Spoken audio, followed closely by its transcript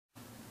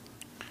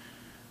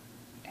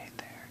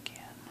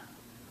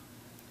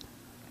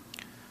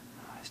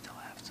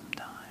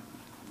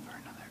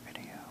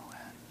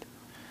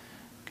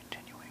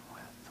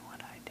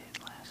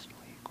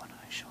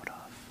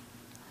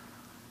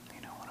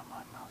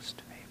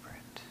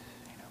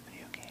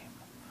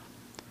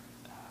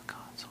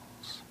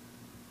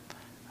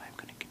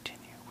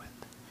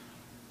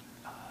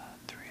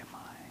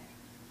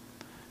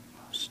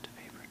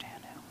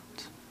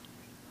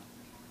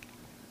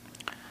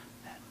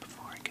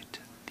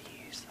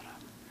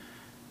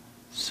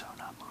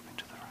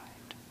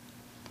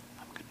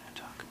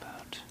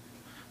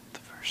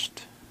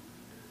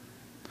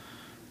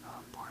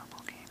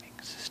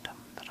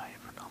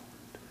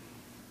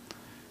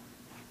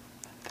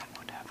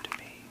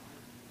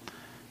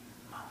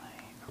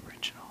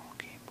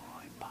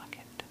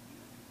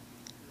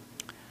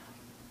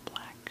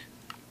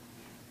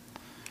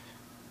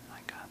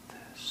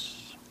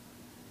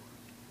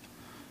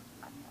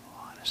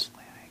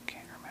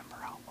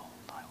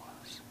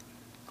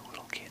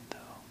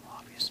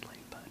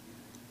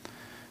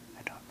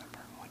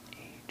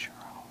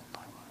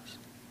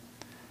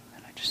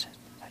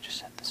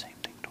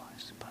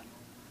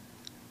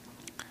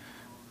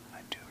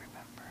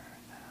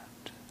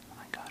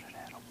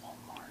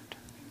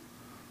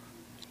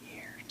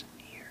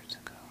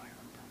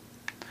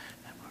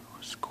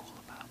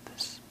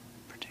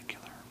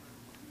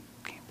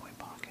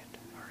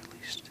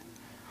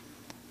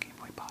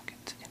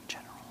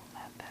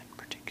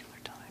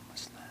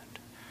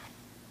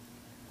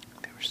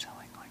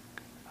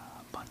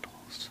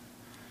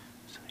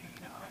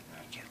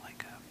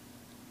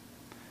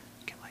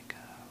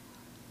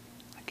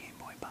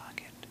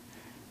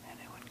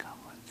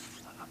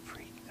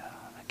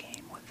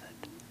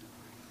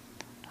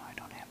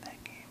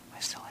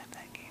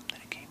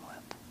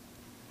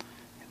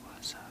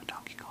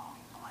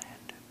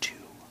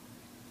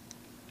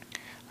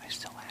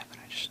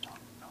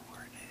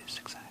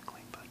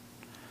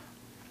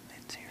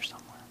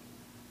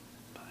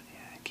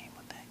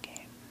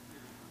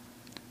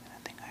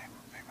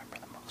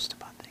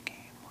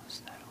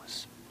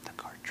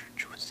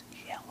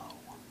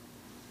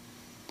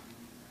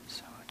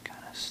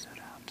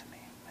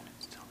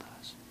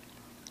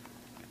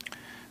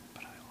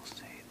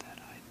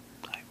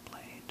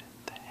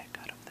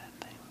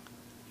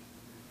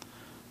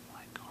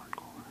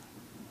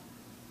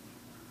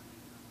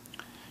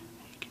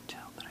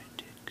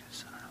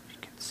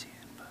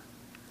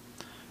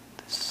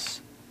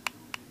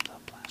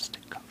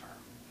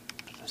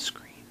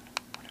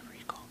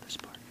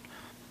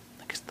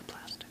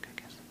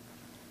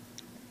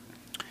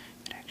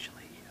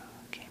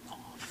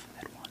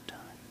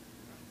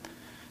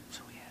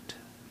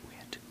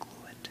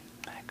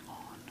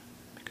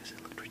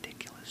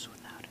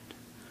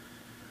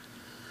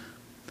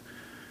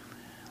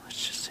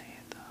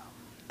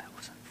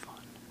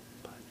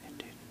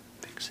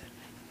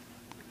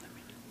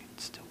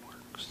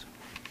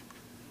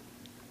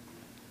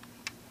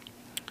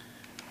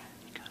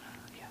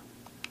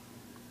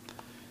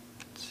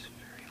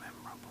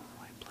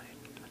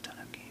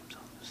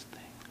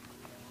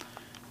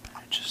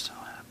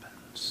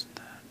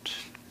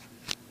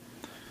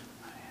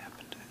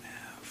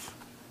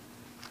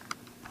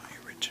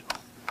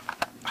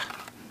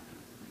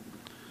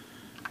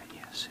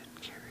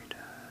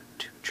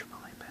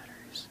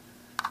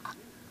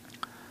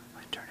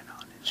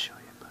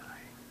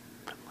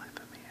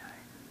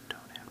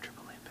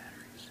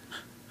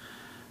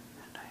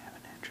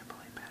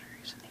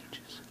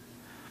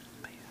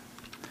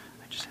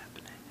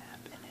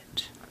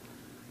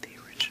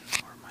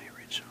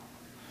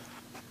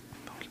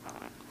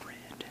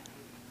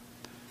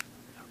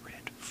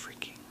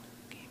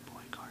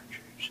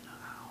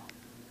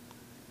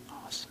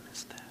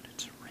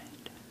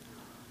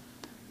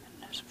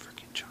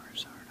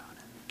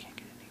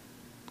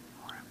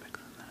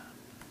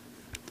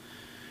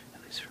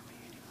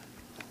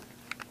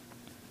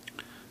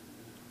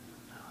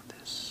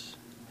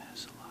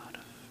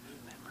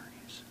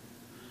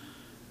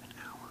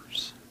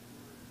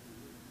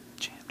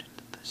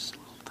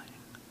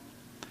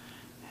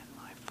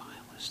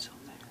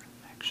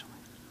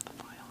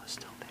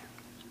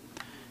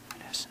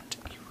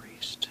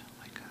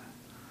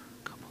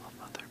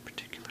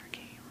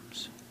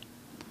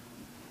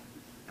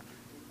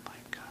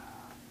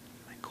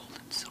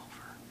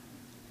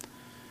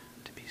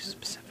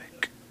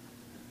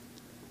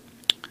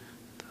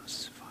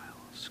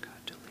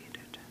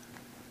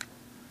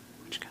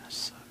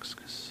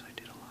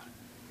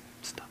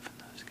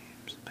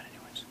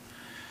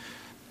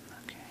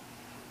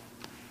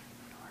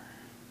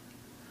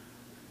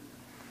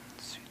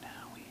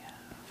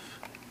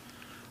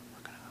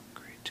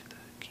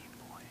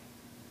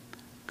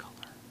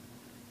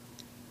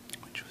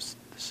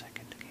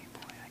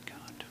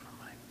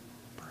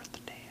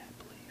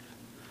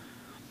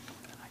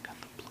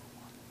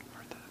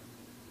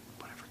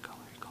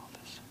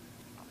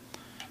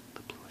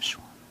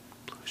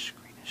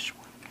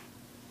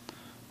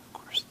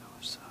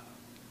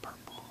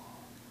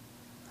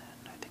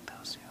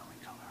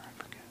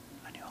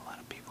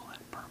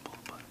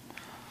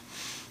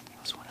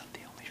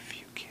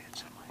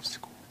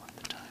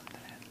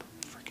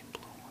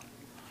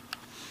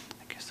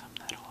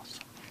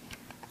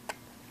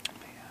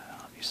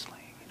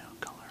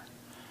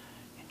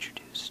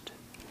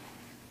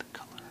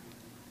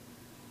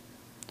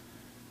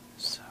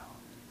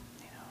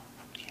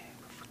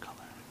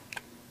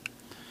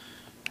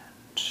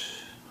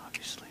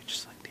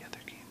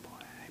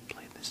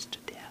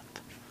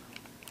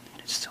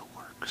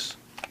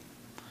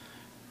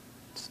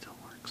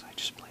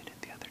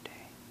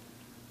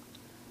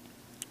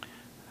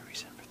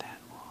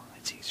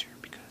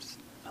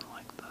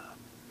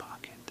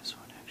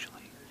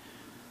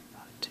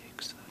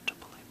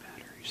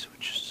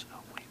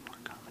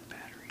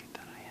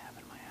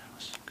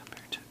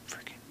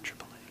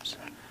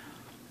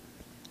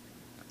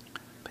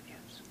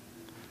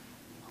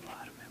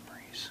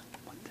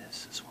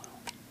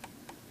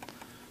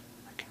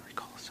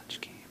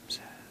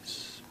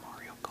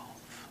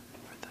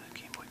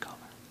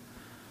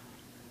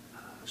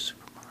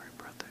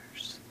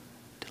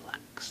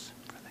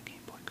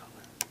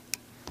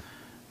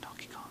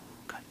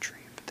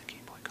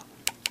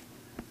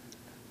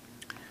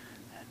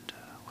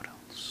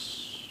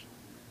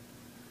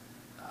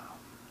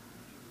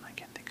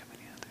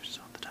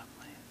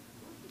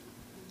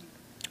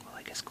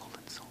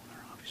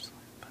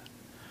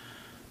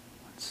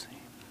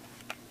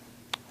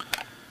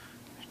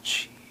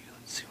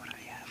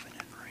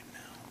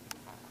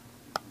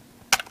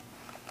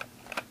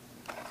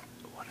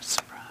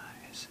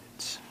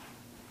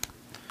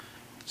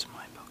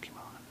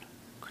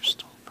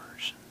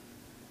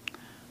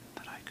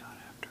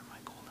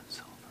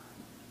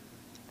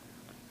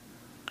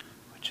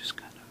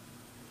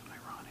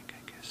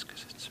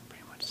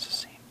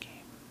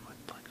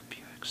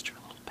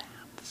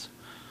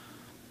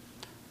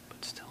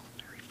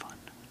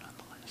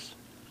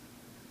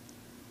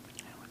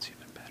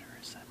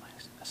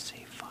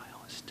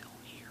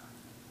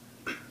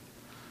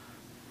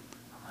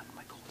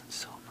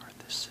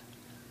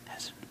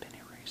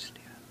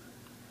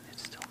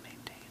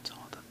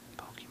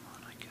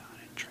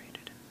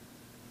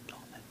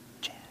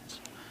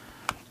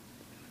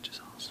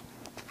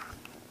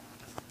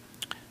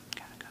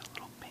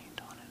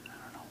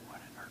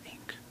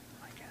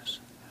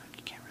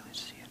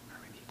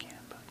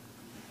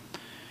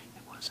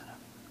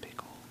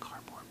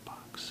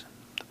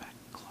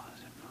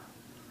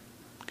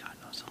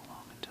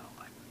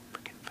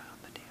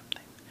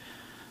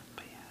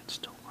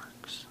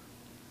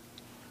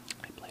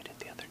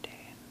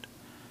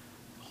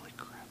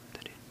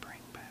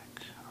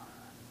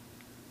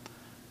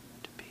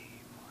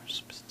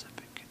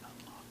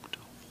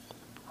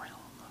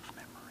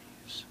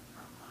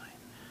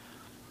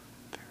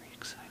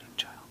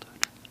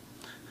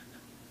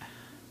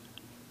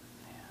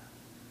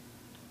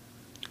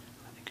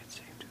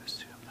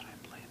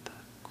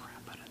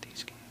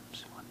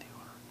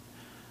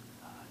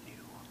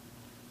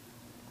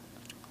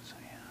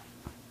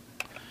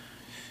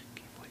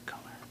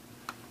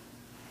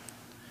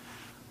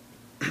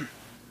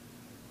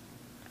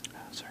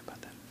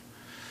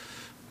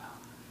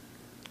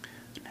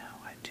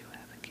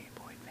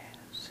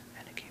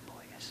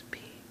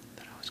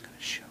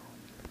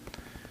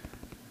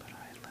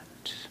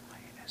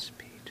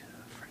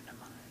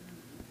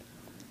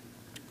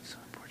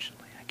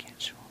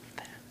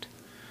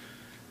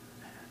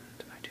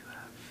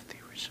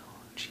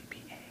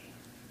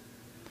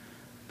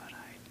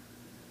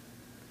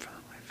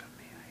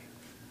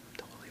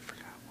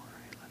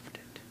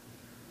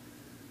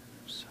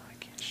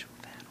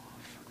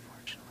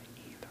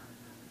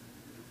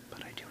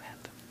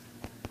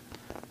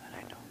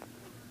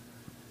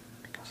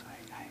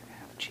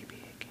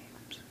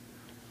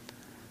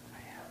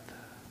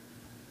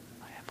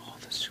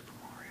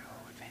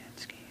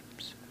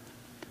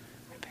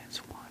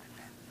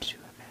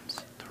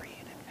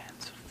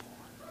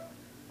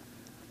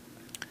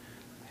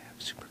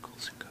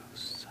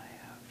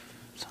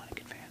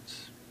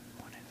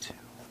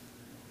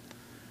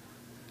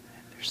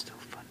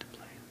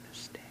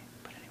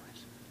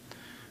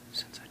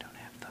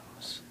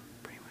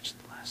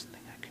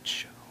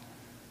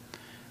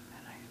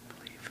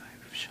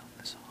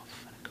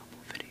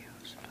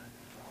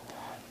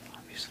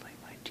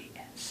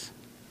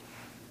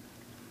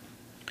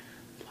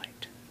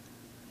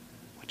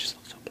just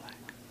looks so black.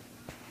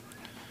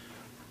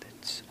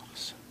 It's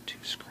awesome. Two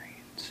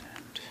screens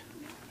and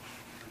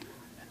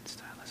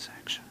stylus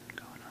action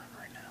going on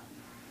right now.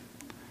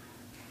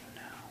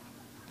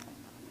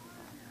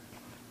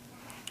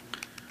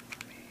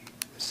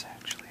 This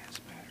actually has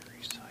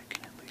batteries, so I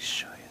can at least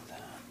show you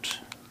that.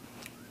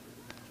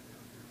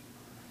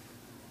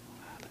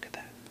 Wow, look at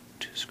that.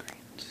 Two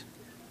screens.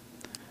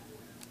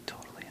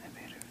 Totally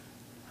innovative.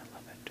 I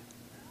love it.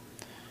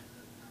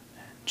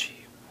 And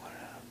gee, what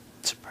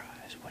a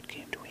surprise. What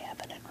game do we have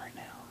in it right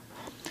now?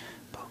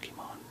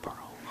 Pokemon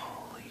Pearl.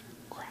 Holy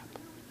crap.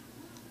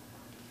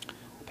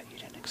 I bet you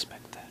didn't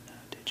expect that,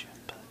 did you?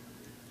 But,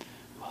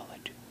 well, I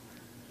do.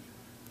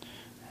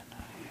 And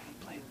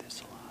I played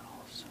this a lot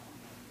also.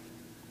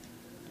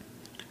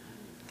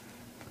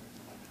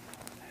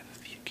 I have a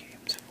few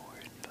games for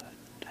it, but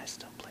I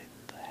still played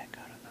the heck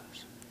out of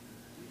those.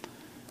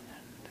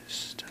 And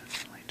this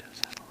definitely does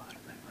have a lot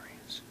of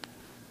memories.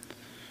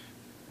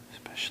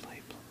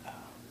 Especially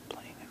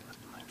playing it with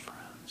my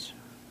friends.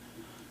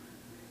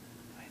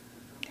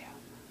 Yeah.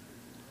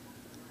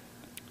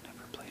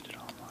 Never played it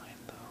online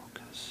though,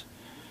 because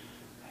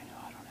I know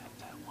I don't have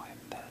that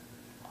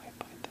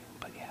Wi-Fi thing,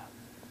 but yeah.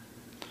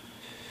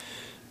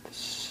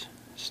 This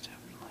is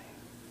definitely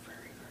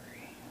very,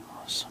 very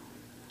awesome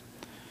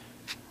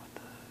with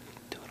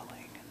the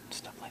doodling and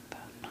stuff like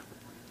that.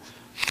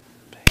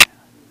 But yeah.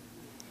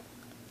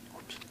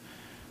 Whoops.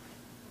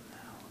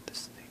 Now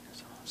this thing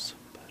is awesome,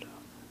 but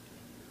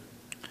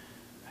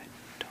I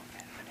don't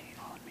have any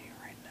on me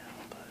right now,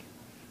 but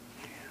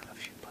yeah,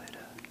 if you played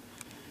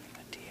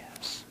a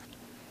DS,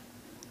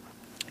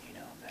 you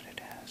know that it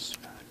has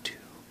two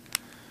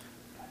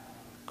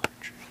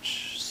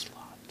cartridge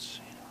slots,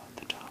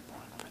 the top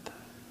one for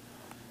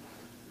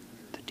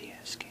the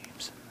DS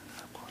games, and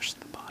then of course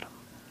the bottom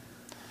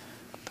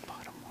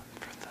one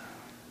for the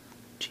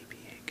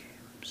GBA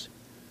games.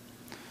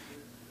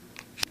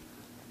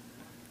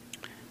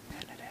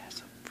 And it has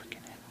a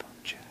freaking headphone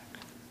jack.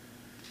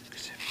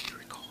 Because if you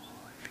recall,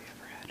 if you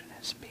ever had an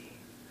SP,